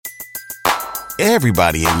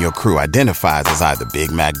Everybody in your crew identifies as either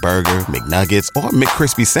Big Mac Burger, McNuggets, or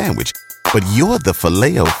McCrispy Sandwich. But you're the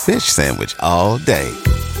Filet-O-Fish Sandwich all day.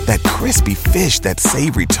 That crispy fish, that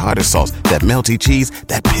savory tartar sauce, that melty cheese,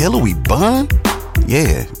 that pillowy bun.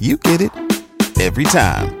 Yeah, you get it. Every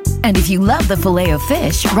time. And if you love the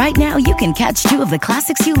Filet-O-Fish, right now you can catch two of the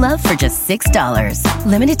classics you love for just $6.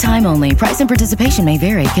 Limited time only. Price and participation may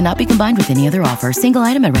vary. Cannot be combined with any other offer. Single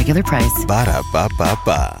item at regular price.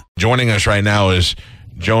 Ba-da-ba-ba-ba. Joining us right now is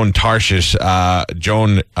Joan Tarshis.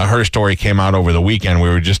 Joan, her story came out over the weekend. We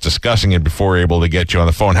were just discussing it before we were able to get you on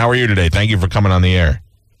the phone. How are you today? Thank you for coming on the air.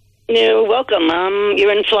 You're welcome.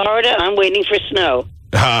 You're in Florida. I'm waiting for snow.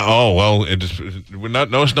 No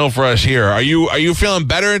snow for us here. Are you feeling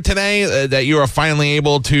better today that you are finally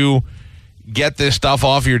able to get this stuff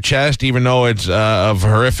off your chest, even though it's of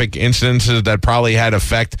horrific incidences that probably had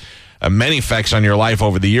many effects on your life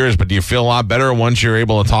over the years? But do you feel a lot better once you're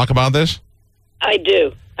able to talk about this? I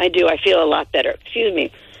do. I feel a lot better. Excuse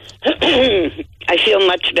me. I feel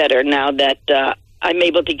much better now that I'm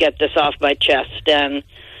able to get this off my chest and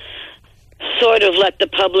sort of let the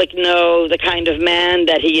public know the kind of man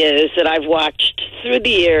that he is, that I've watched through the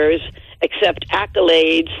years, accept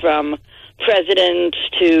accolades from presidents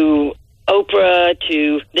to Oprah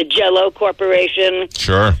to the Jell-O Corporation.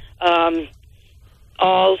 Sure.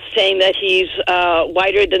 All saying that he's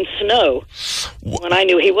whiter than snow when I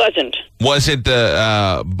knew he wasn't. Was it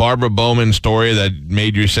the Barbara Bowman story that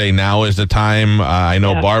made you say now is the time? I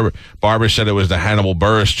know Barbara said it was the Hannibal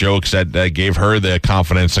Buress jokes that gave her the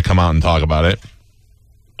confidence to come out and talk about it.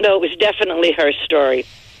 No, it was definitely her story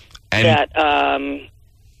that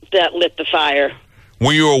lit the fire.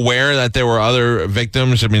 Were you aware that there were other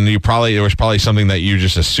victims? I mean, there was probably something that you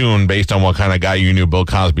just assumed based on what kind of guy you knew Bill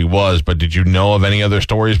Cosby was, but did you know of any other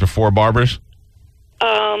stories before Barbara's?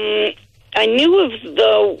 I knew of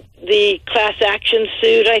the class action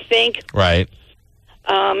suit, I think. Right.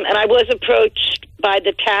 And I was approached by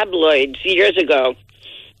the tabloids years ago.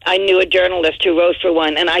 I knew a journalist who wrote for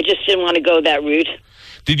one, and I just didn't want to go that route.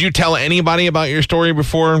 Did you tell anybody about your story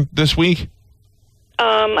before this week?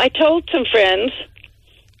 I told some friends.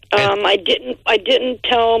 I didn't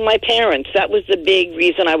tell my parents. That was the big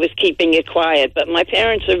reason I was keeping it quiet. But my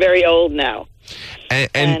parents are very old now.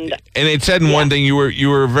 And it said in one thing your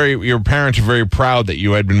parents are very proud that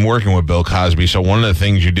you had been working with Bill Cosby. So one of the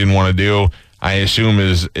things you didn't want to do, I assume,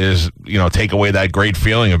 is take away that great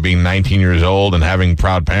feeling of being 19 years old and having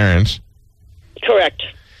proud parents. Correct.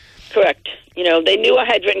 They knew I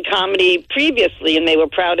had written comedy previously, and they were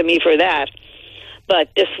proud of me for that. But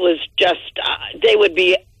this was just, they would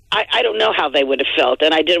be, I don't know how they would have felt,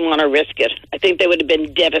 and I didn't want to risk it. I think they would have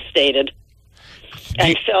been devastated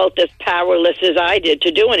and felt as powerless as I did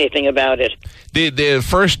to do anything about it. The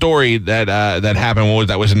first story that happened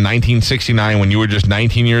that was in 1969 when you were just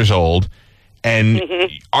 19 years old. And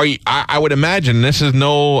I would imagine this is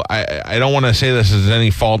I don't want to say this is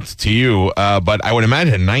any fault to you, but I would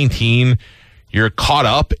imagine 19, you're caught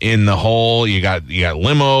up in the whole, you got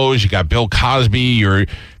limos, you got Bill Cosby, you're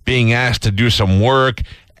being asked to do some work.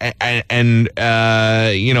 And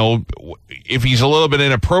if he's a little bit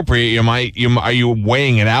inappropriate, are you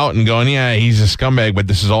weighing it out and going, yeah, he's a scumbag, but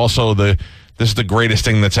this is also the greatest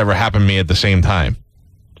thing that's ever happened to me at the same time?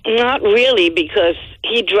 Not really, because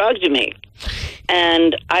he drugged me.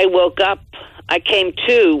 And I woke up, I came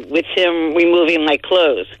to with him removing my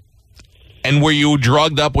clothes. And were you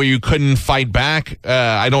drugged up where you couldn't fight back?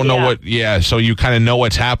 I don't know what, so you kind of know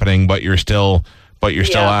what's happening, but you're still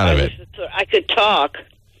out of it. I could talk,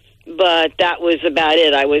 but that was about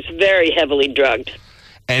it. I was very heavily drugged.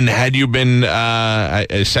 And had you been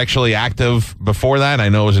sexually active before that? I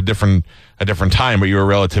know it was a different time, but you were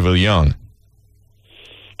relatively young.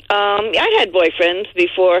 I had boyfriends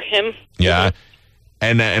before him. Yeah,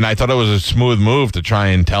 and I thought it was a smooth move to try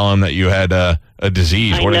and tell him that you had a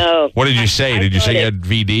disease. I know. What did you say? Did you say you had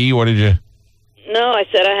VD? What did you? No, I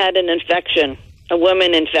said I had an infection, a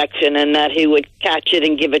woman infection, and that he would catch it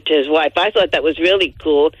and give it to his wife. I thought that was really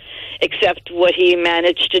cool, except what he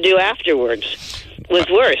managed to do afterwards was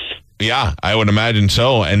worse. Yeah, I would imagine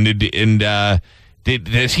so. And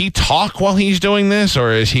does he talk while he's doing this,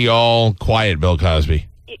 or is he all quiet, Bill Cosby?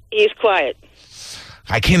 He's quiet.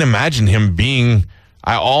 I can't imagine him being.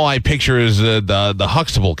 All I picture is the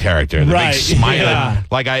Huxtable character, the big smiling. Yeah.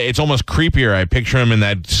 It's almost creepier. I picture him in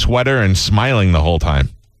that sweater and smiling the whole time.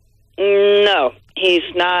 No, he's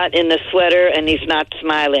not in the sweater, and he's not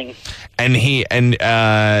smiling. And and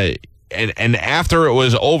after it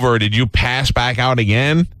was over, did you pass back out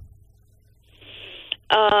again?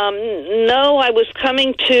 No, I was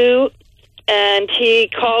coming to, And he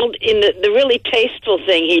called in the really tasteful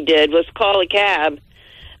thing he did was call a cab,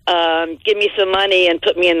 give me some money, and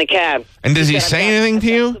put me in the cab. And does he say anything to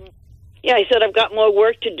you? Yeah, he said, I've got more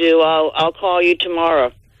work to do. I'll call you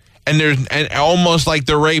tomorrow. And almost like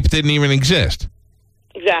the rape didn't even exist.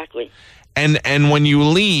 Exactly. And when you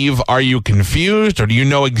leave, are you confused, or do you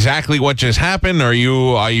know exactly what just happened? Are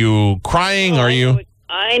you crying?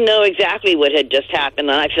 I know exactly what had just happened,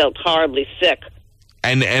 and I felt horribly sick.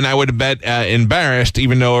 And I would bet embarrassed,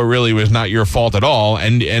 even though it really was not your fault at all.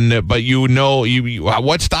 But you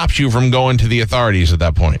what stops you from going to the authorities at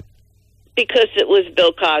that point? Because it was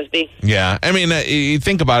Bill Cosby. Yeah, I mean, you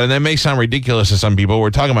think about it. That may sound ridiculous to some people. We're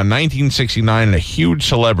talking about 1969 and a huge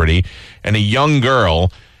celebrity and a young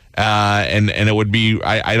girl, and it would be.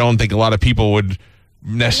 I don't think a lot of people would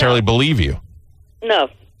necessarily believe you. No.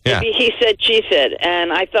 Yeah. He said, she said,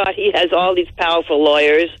 and I thought he has all these powerful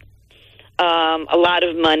lawyers. A lot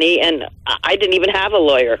of money, and I didn't even have a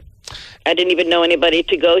lawyer. I didn't even know anybody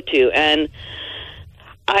to go to, and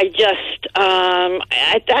I just,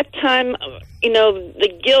 at that time,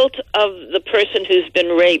 the guilt of the person who's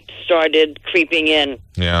been raped started creeping in.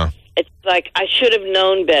 Yeah. It's like, I should have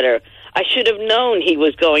known better. I should have known he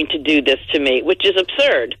was going to do this to me, which is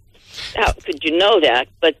absurd. How could you know that?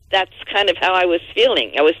 But that's kind of how I was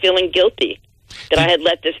feeling. I was feeling guilty that I had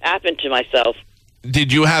let this happen to myself.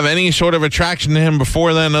 Did you have any sort of attraction to him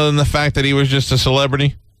before then, other than the fact that he was just a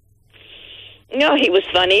celebrity? No, he was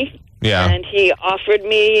funny. Yeah. And he offered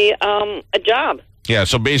me a job. Yeah,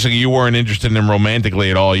 so basically you weren't interested in him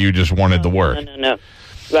romantically at all. You just wanted the work. No.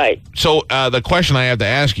 Right. So the question I have to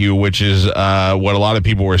ask you, which is what a lot of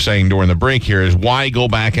people were saying during the break here, is why go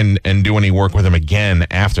back and do any work with him again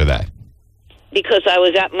after that? Because I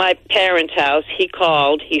was at my parents' house. He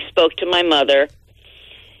called. He spoke to my mother.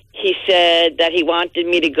 He said that he wanted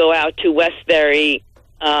me to go out to Westbury,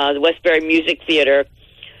 the Westbury Music Theater,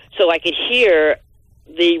 so I could hear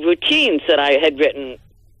the routines that I had written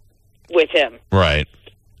with him. Right.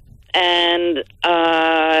 And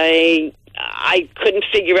I couldn't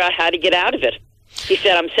figure out how to get out of it. He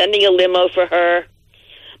said, I'm sending a limo for her.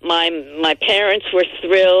 My parents were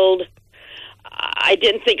thrilled. I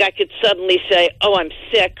didn't think I could suddenly say, oh, I'm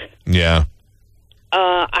sick. Yeah.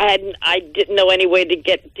 I didn't know any way to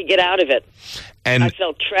get out of it. And I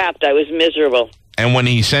felt trapped. I was miserable. And when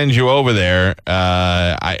he sends you over there,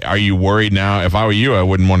 are you worried now? If I were you, I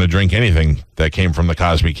wouldn't want to drink anything that came from the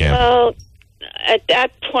Cosby camp. Well, at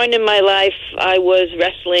that point in my life, I was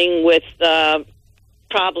wrestling with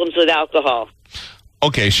problems with alcohol.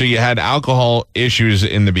 Okay, so you had alcohol issues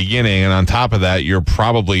in the beginning, and on top of that, you're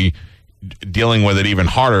probably dealing with it even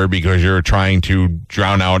harder because you're trying to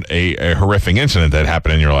drown out a horrific incident that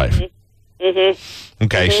happened in your life. Mm-hmm.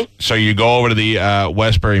 Okay, mm-hmm. So you go over to the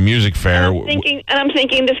Westbury Music Fair. And I'm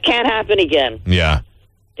thinking, this can't happen again. Yeah.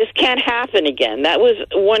 This can't happen again. That was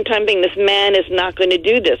one time thing. This man is not going to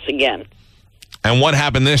do this again. And what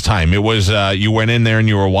happened this time? It was you went in there and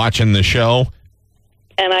you were watching the show?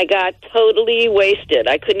 And I got totally wasted.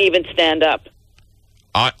 I couldn't even stand up.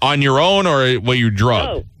 On your own, or were you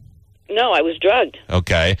drugged? No, I was drugged.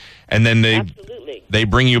 Okay. And then they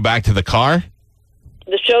bring you back to the car?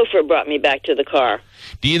 The chauffeur brought me back to the car.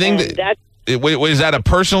 Do you think was that a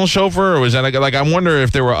personal chauffeur, or was that like I wonder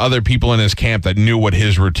if there were other people in his camp that knew what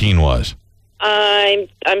his routine was?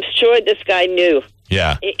 I'm sure this guy knew.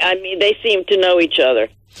 Yeah. I mean, they seemed to know each other.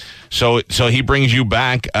 So he brings you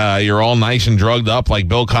back. You're all nice and drugged up like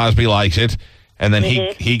Bill Cosby likes it, and then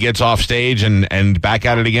he gets off stage and back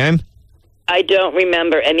at it again? I don't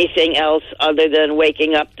remember anything else other than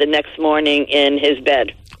waking up the next morning in his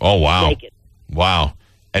bed. Oh, wow. Naked. Wow.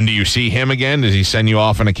 And do you see him again? Does he send you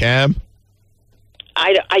off in a cab?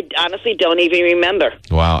 I honestly don't even remember.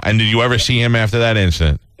 Wow. And did you ever see him after that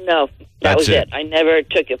incident? No. That was it. I never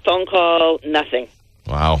took a phone call, nothing.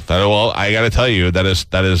 Wow. Well, I got to tell you, that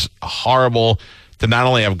is horrible to not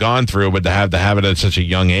only have gone through, but to have it at such a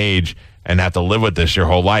young age and have to live with this your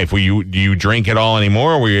whole life. Do you drink at all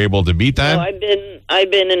anymore? Or were you able to beat that? No,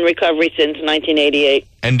 I've been in recovery since 1988.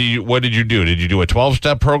 And what did you do? Did you do a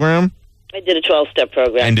 12-step program? I did a 12-step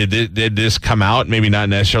program. And did this come out, maybe not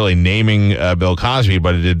necessarily naming Bill Cosby,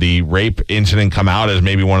 but did the rape incident come out as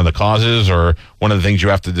maybe one of the causes or one of the things you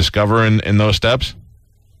have to discover in those steps?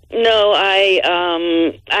 No, I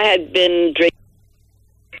had been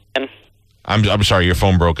drinking. I'm sorry, your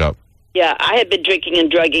phone broke up. Yeah, I had been drinking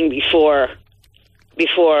and drugging before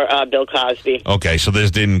Bill Cosby. Okay, so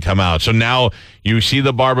this didn't come out. So now you see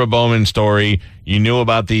the Barbara Bowman story. You knew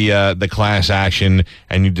about the class action,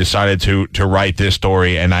 and you decided to write this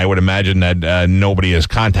story. And I would imagine that nobody has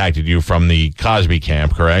contacted you from the Cosby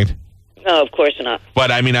camp, correct? No, of course not.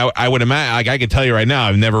 But I mean, I would imagine, like I could tell you right now,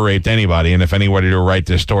 I've never raped anybody, and if anybody were to write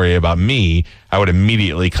this story about me, I would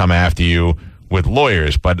immediately come after you with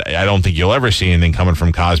lawyers. But I don't think you'll ever see anything coming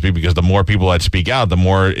from Cosby, because the more people that speak out, the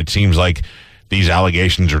more it seems like these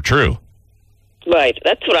allegations are true. Right.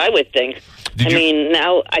 That's what I would think. I mean,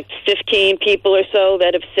 now 15 people or so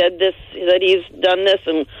that have said this, that he's done this,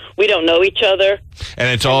 and we don't know each other. And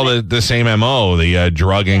it's all the same MO, the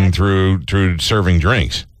drugging through serving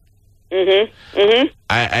drinks. Mm-hmm.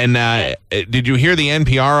 Mm-hmm. Did you hear the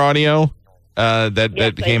NPR audio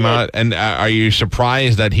that came out? And are you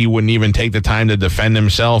surprised that he wouldn't even take the time to defend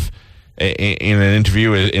himself in an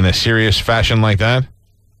interview in a serious fashion like that?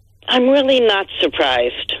 I'm really not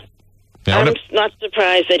surprised. I'm not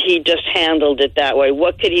surprised that he just handled it that way.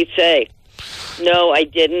 What could he say? No, I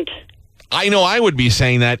didn't. I know I would be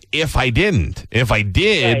saying that if I didn't. If I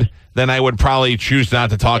did, then I would probably choose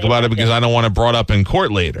not to talk about it because I don't want it brought up in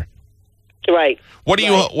court later. Right. What do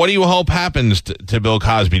you hope happens to Bill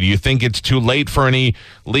Cosby? Do you think it's too late for any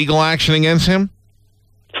legal action against him?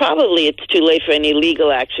 Probably it's too late for any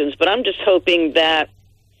legal actions, but I'm just hoping that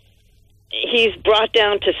he's brought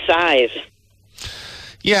down to size.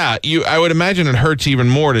 Yeah, I would imagine it hurts even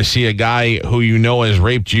more to see a guy who you know has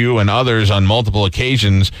raped you and others on multiple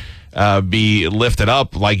occasions be lifted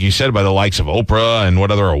up, like you said, by the likes of Oprah and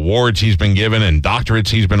what other awards he's been given and doctorates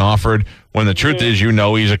he's been offered, when the truth is, you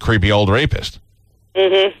know, he's a creepy old rapist.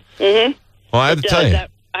 Mm-hmm. Mm-hmm. Well, I have to tell you.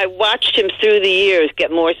 I watched him through the years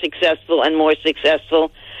get more successful and more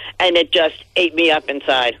successful, and it just ate me up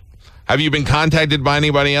inside. Have you been contacted by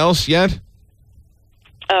anybody else yet?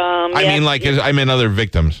 I mean other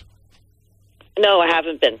victims. No, I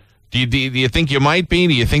haven't been. Do you think you might be?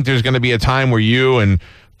 Do you think there's going to be a time where you and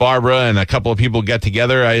Barbara and a couple of people get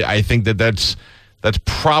together? I think that's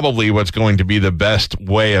probably what's going to be the best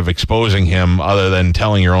way of exposing him, other than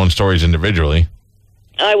telling your own stories individually.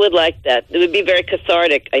 I would like that. It would be very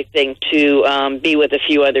cathartic, I think, to be with a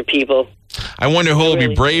few other people. I wonder who will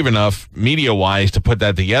be brave enough, media-wise, to put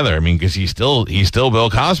that together. I mean, because he's still Bill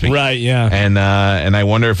Cosby, right? Yeah, and I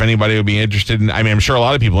wonder if anybody would be interested. I mean, I'm sure a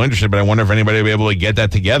lot of people are interested, but I wonder if anybody will be able to get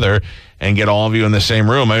that together and get all of you in the same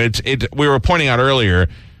room. I mean, we were pointing out earlier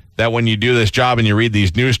that when you do this job and you read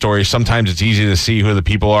these news stories, sometimes it's easy to see who the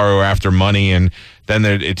people are who are after money, and then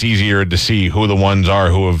it's easier to see who the ones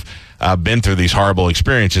are who have been through these horrible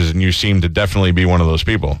experiences, and you seem to definitely be one of those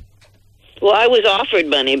people. Well, I was offered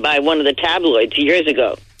money by one of the tabloids years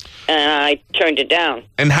ago, and I turned it down.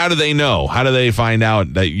 And how do they know? How do they find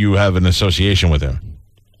out that you have an association with him?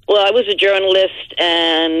 Well, I was a journalist,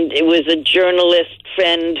 and it was a journalist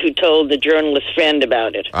friend who told the journalist friend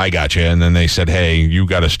about it. I got you. And then they said, hey, you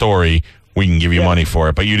got a story. We can give you money for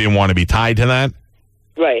it. But you didn't want to be tied to that?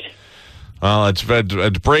 Right. Well, it's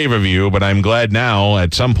brave of you, but I'm glad now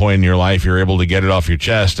at some point in your life you're able to get it off your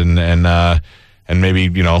chest and maybe,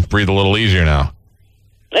 breathe a little easier now.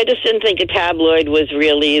 I just didn't think a tabloid was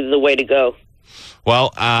really the way to go.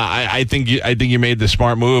 Well, I think you made the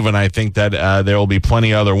smart move, and I think that there will be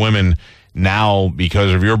plenty of other women now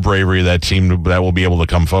because of your bravery that will be able to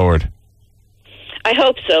come forward. I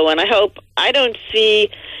hope so, and I don't see,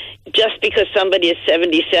 just because somebody is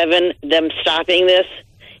 77, them stopping this.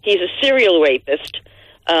 He's a serial rapist,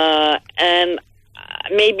 and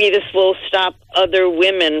maybe this will stop other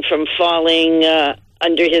women from falling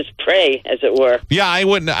under his prey, as it were. Yeah, I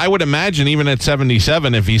would imagine even at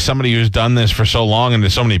 77, if he's somebody who's done this for so long and to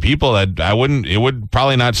so many people, it would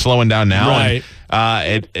probably not slow him down now. Right.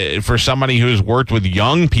 And, for somebody who's worked with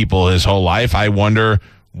young people his whole life, I wonder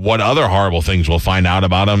what other horrible things we'll find out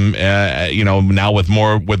about him. Now with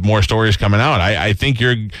more stories coming out. I think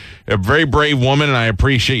you're a very brave woman, and I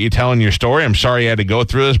appreciate you telling your story. I'm sorry you had to go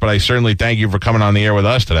through this, but I certainly thank you for coming on the air with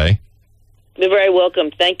us today. You're very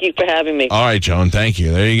welcome. Thank you for having me. All right, Joan. Thank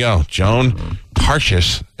you. There you go. Joan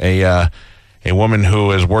Tarshis, a woman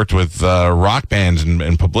who has worked with rock bands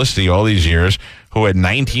and publicity all these years, who at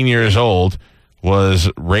 19 years old was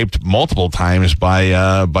raped multiple times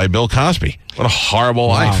by Bill Cosby. What a horrible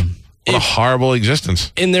life. What a horrible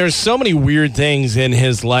existence. And there's so many weird things in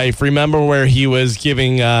his life. Remember where he was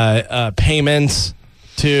giving payments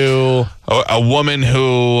to a woman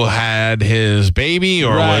who had his baby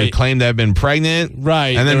or claimed to have been pregnant.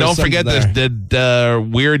 Right. And then don't forget the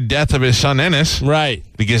weird death of his son Ennis. Right.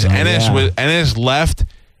 Because Ennis left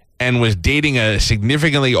and was dating a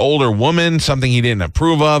significantly older woman, something he didn't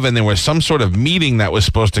approve of, and there was some sort of meeting that was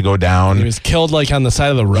supposed to go down. He was killed on the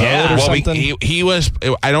side of the road or something? He was,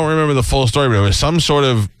 I don't remember the full story, but it was some sort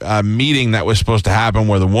of meeting that was supposed to happen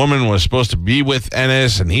where the woman was supposed to be with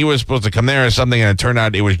Ennis, and he was supposed to come there or something, and it turned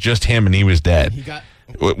out it was just him, and he was dead.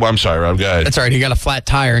 Well, I'm sorry, Rob. Go ahead. That's all right. He got a flat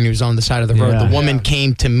tire and he was on the side of the road. Yeah. The woman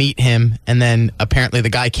came to meet him, and then apparently the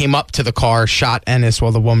guy came up to the car, shot Ennis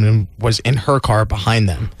while the woman was in her car behind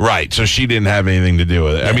them. Right. So she didn't have anything to do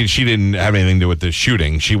with it. I mean, she didn't have anything to do with the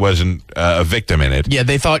shooting. She wasn't a victim in it. Yeah,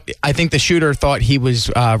 I think the shooter thought he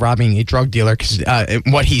was robbing a drug dealer, because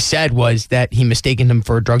what he said was that he mistaken him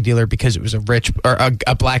for a drug dealer because it was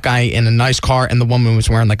a black guy in a nice car, and the woman was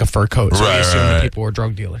wearing like a fur coat. So he assumed that people were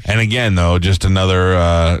drug dealers. And again, though, just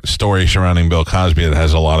another story surrounding Bill Cosby that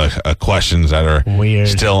has a lot of questions that are Weird.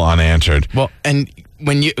 still unanswered. Well, and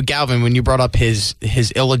Galvin, when you brought up his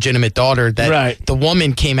illegitimate daughter, that the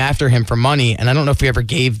woman came after him for money, and I don't know if he ever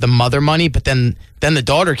gave the mother money, but then the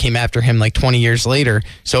daughter came after him like 20 years later.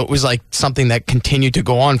 So it was like something that continued to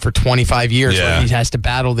go on for 25 years where he has to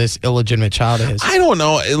battle this illegitimate child of his. I don't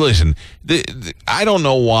know. Listen, I don't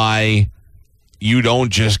know why you don't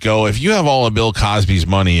just go, if you have all of Bill Cosby's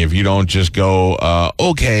money, if you don't just go,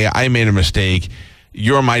 okay, I made a mistake,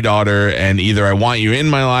 you're my daughter, and either I want you in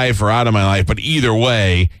my life or out of my life, but either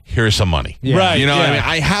way, here's some money. Yeah. Right. You know, I mean,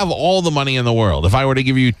 I have all the money in the world. If I were to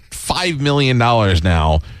give you $5 million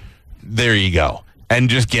now, there you go. And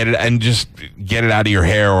just get it out of your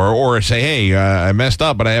hair, or say, hey, I messed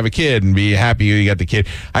up, but I have a kid, and be happy you got the kid.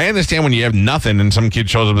 I understand when you have nothing and some kid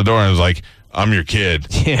shows up the door and is like, I'm your kid.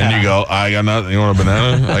 Yeah. And you go, I got nothing. You want a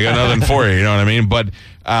banana? I got nothing for you. You know what I mean? But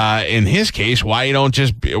in his case, why not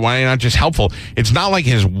just helpful? It's not like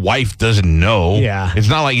his wife doesn't know. Yeah. It's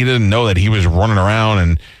not like he doesn't know that he was running around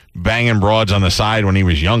and banging broads on the side when he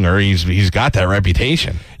was younger. He's got that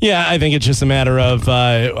reputation. Yeah, I think it's just a matter of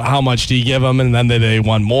how much do you give them, and then do they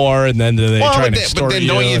want more, and then do they try and extort But then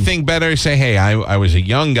don't you think better? Say, hey, I was a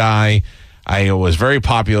young guy. I was very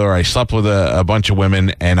popular. I slept with a bunch of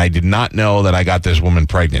women, and I did not know that I got this woman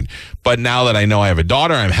pregnant. But now that I know I have a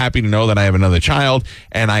daughter, I'm happy to know that I have another child,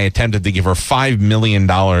 and I attempted to give her $5 million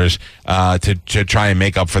to try and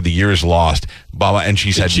make up for the years lost. Blah, blah, and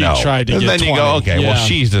she said no. Tried to and get then 20. you go, okay, Yeah. well,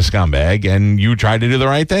 she's the scumbag, and you tried to do the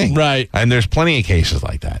right thing. Right. And there's plenty of cases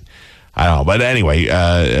like that. I don't know. But anyway,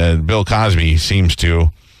 Bill Cosby seems to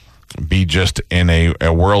be just in a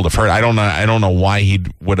world of hurt. I don't know why he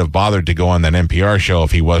would have bothered to go on that NPR show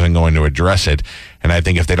if he wasn't going to address it. And I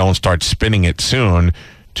think if they don't start spinning it soon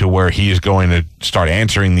to where he's going to start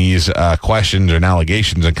answering these questions and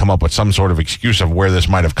allegations and come up with some sort of excuse of where this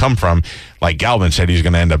might have come from, like Galvin said, he's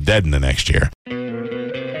going to end up dead in the next year.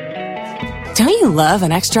 Don't you love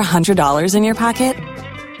an extra $100 in your pocket?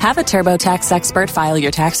 Have a TurboTax expert file your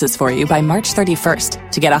taxes for you by March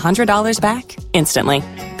 31st to get $100 back instantly.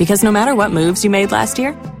 Because no matter what moves you made last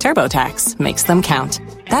year, TurboTax makes them count.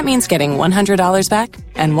 That means getting $100 back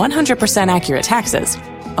and 100% accurate taxes,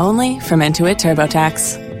 only from Intuit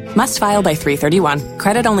TurboTax. Must file by 3/31.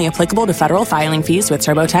 Credit only applicable to federal filing fees with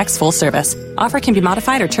TurboTax full service. Offer can be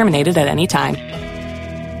modified or terminated at any time.